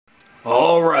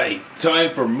Alright, time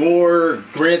for more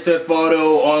Grand Theft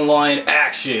Auto Online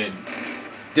action.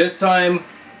 This time,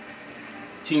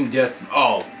 Team Death.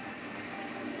 Oh.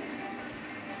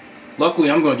 Luckily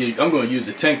I'm gonna use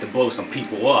the tank to blow some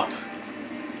people up.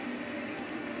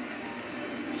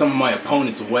 Some of my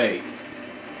opponents away.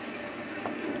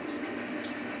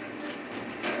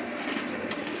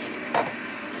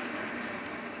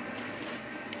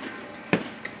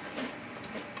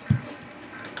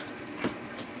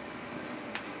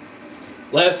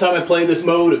 Last time I played this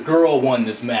mode, a girl won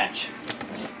this match.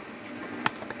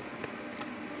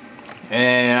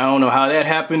 And I don't know how that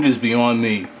happened, it's beyond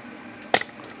me.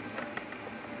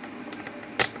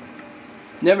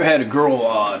 Never had a girl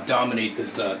dominate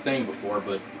this thing before,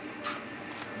 but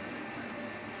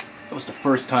that was the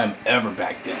first time ever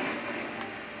back then.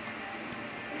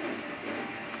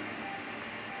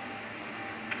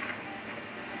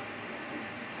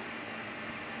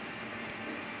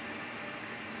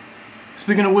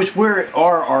 Speaking of which, where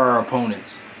are our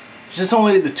opponents? It's just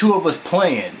only the two of us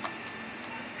playing.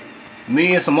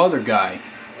 Me and some other guy.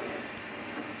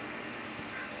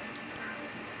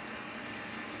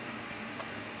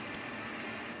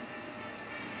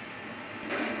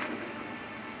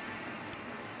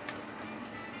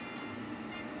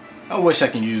 I wish I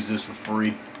can use this for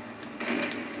free.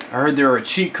 I heard there are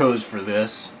cheat codes for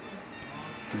this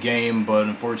game, but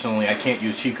unfortunately I can't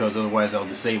use cheat codes, otherwise I'll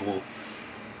disable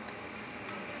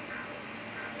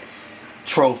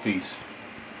trophies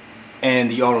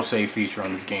and the autosave feature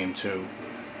on this game too.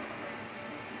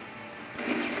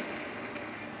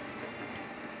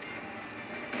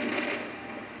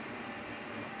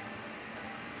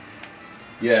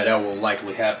 Yeah, that will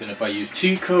likely happen if I use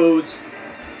cheat codes.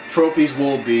 Trophies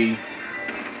will be,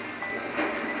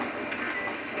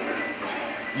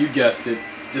 you guessed it,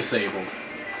 disabled.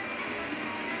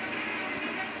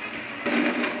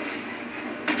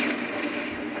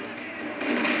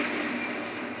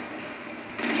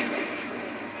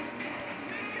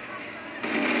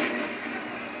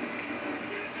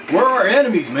 Where are our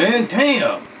enemies, man?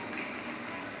 Damn!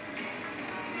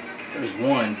 There's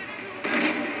one.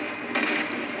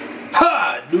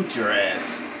 Ha! Nuked your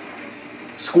ass.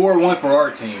 Score 1 for our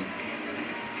team.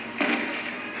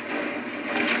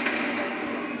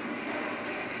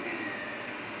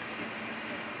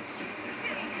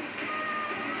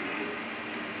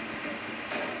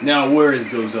 Now where is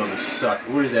those other sucker?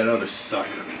 Where's that other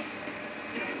sucker?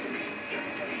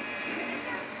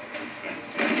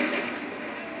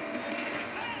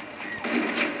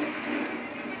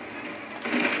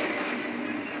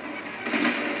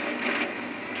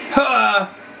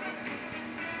 Ha!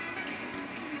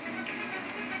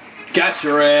 Got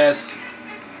your ass.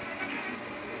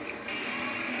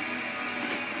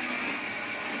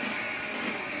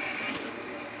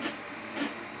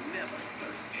 Never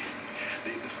thirsty.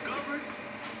 They discovered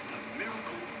the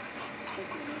miracle of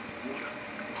coconut water.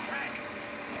 Crack.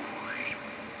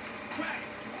 Crack.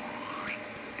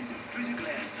 And then fill your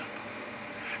glass up.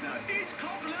 Now each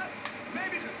coconut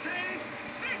maybe contains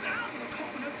 6 ounces of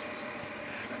coconut juice.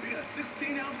 Now if you got a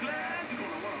 16-ounce glass, you're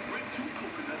gonna want to break 2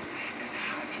 coconuts and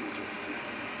hydrate yourself.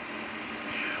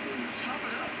 When you chop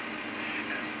it up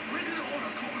and sprinkle it on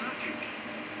a coconut cake.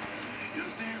 You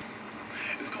understand?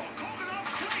 It's called coconut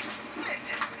cake.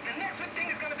 Listen, the next big thing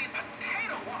is going to be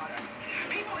potato water.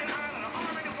 People in Ireland are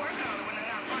already working on it when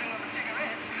they're not burning on the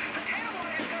cigarettes. Potato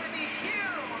water is going to be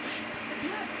huge.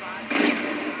 Isn't that fun?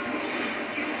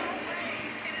 No way.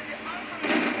 It is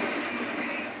unfamiliar.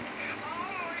 All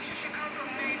nourishes should come from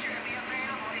nature and be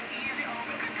available in easy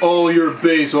open. All your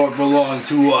base art belong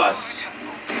to us.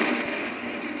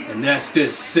 And that's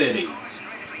this city.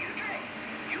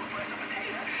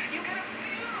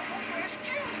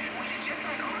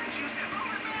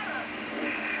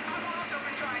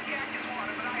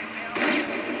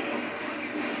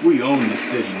 We own the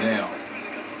city now.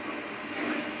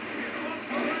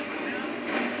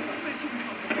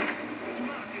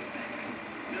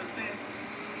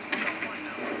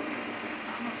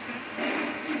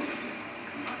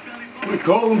 We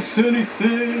call them City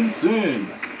Sin.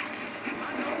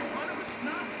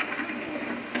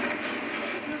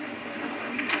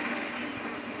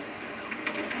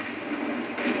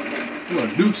 I'm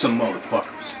gonna nuke some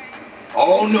motherfuckers.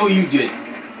 Oh no, you didn't.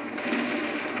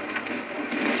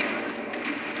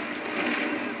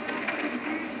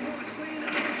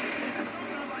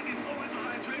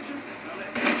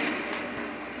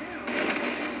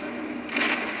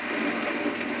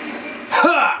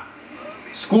 Ha!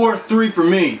 Score 3 for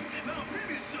me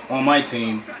on my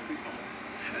team.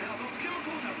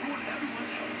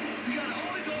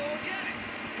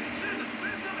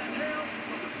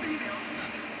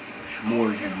 More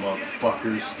of you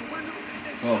motherfuckers.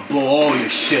 I'm gonna blow all your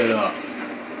shit up.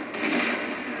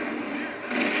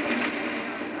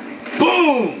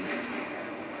 Boom!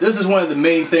 This is one of the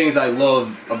main things I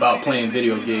love about playing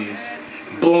video games.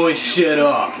 Blowing shit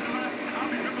up.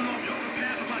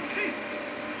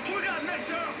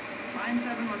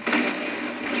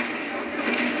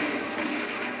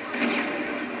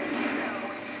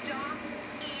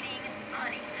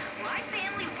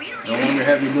 No longer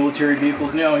have your military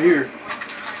vehicles now here.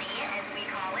 Honey, as we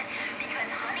call it, because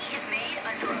honey is made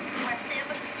under oppressive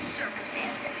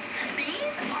circumstances.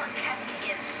 Bees are kept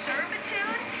in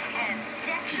servitude and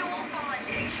sexual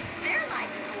bondage. They're like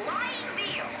lying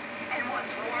veal. And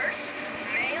what's worse,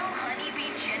 male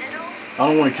honeybee genitals I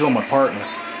don't want to kill my partner.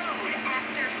 explode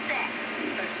after sex.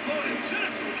 Exploding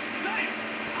genitals. Damn!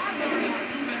 I learned how to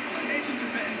do that from an ancient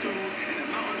Tibetan dude in the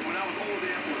mountains when I was over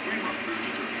there for a 3-month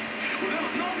spiritual trip. Well, there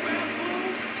was no fast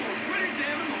food, so it was pretty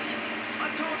damn emotional. I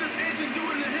told this ancient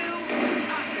dude in the hills,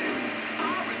 I said,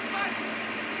 I'll recycle.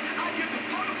 I'll give the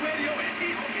public radio and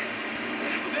eat organic.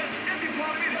 But there's an empty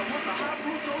part of me that wants a high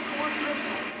fructose corn syrup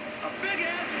song. A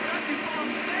big-ass factory farm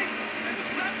steak, and to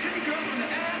slap hippie girls in the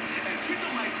ass and treat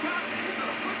them like crap instead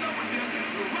of putting up with their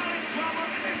neurotic drama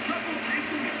and dreadful taste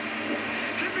in music.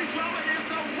 Hippie drama is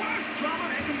the worst drama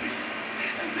there can be.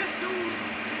 And this dude,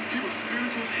 he was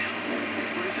spiritual as hell.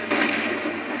 What he said to me?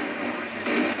 What he said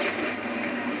to me? He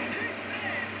said,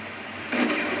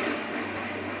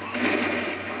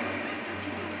 listen to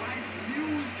the right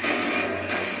music.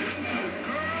 Listen to the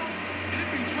girls,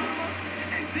 hippie drama,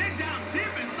 and dig down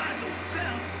deep inside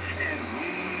yourself and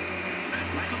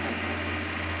like a motherfucker.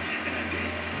 And I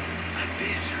did. I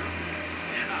did, sure.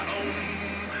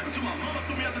 Until my mama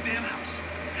threw me out the damn house.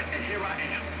 And here I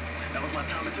am. That was my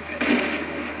time in Tibet.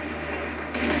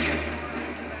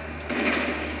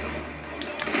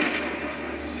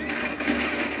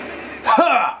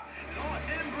 Ha! And all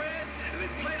inbred, and they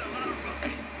played a lot of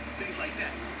rugby. Things like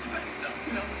that. Tibetan stuff,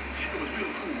 you know. It was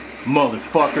real cool.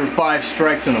 Motherfucker, 5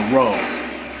 strikes in a row.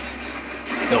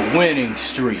 The winning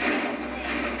streak.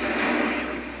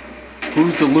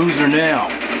 Who's the loser now?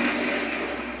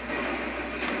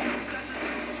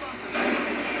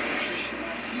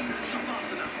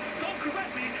 Shavasana. Don't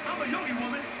correct me. I'm a yogi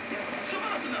woman. Yes.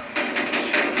 Shavasana.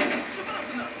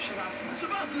 Shavasana. Shavasana.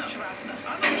 Shavasana. Shavasana. I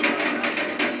know Shavasana.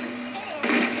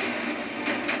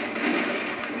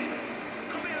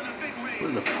 Come here in the big ring.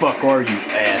 Where the fuck are you,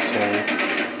 asshole?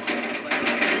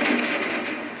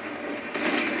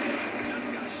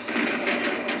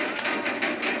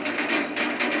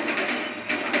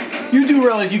 You do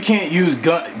realize you can't use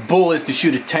bullets to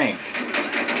shoot a tank.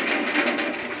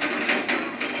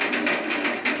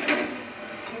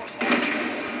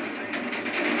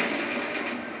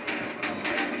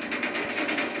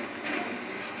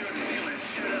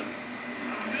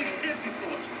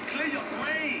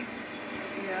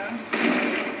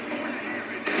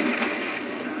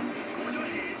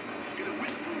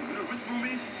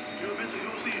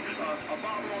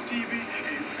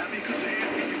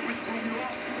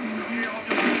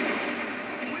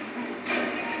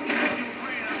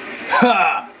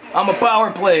 Ha! I'm a power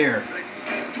player. Do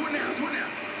it now, do it now.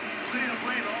 Clear your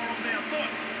brain of all those damn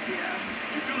thoughts. Yeah.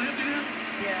 You feel empty now?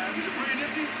 Yeah. Is your brain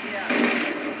empty? Yeah.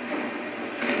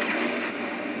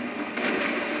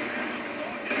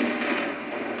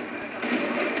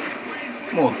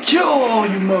 I'm gonna kill all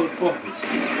you motherfuckers.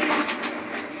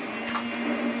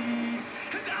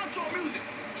 Hit the outro music.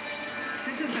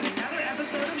 This has been another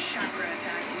episode of Chakra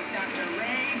Attack with Dr.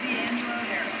 Ray D'Angelo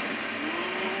Harris.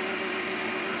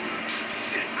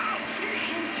 Shit, ouch. Your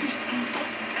hands are so...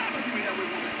 God, give me that way,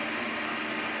 woman.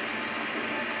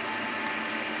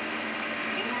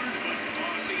 Bored but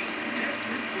bossy,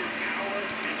 desperate for power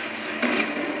and obsession.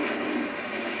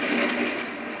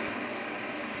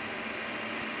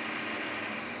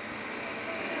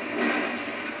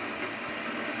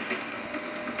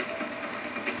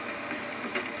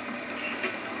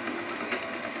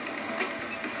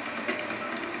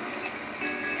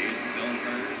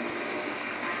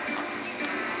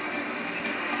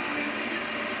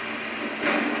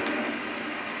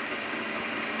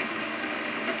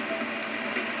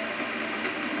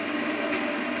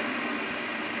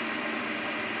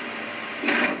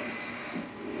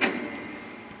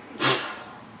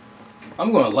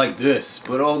 I'm gonna like this,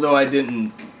 but although I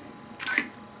didn't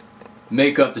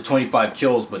make up the 25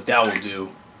 kills, but that will do.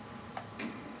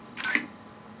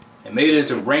 I made it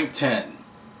to rank 10.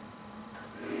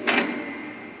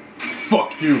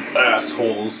 Fuck you,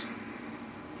 assholes.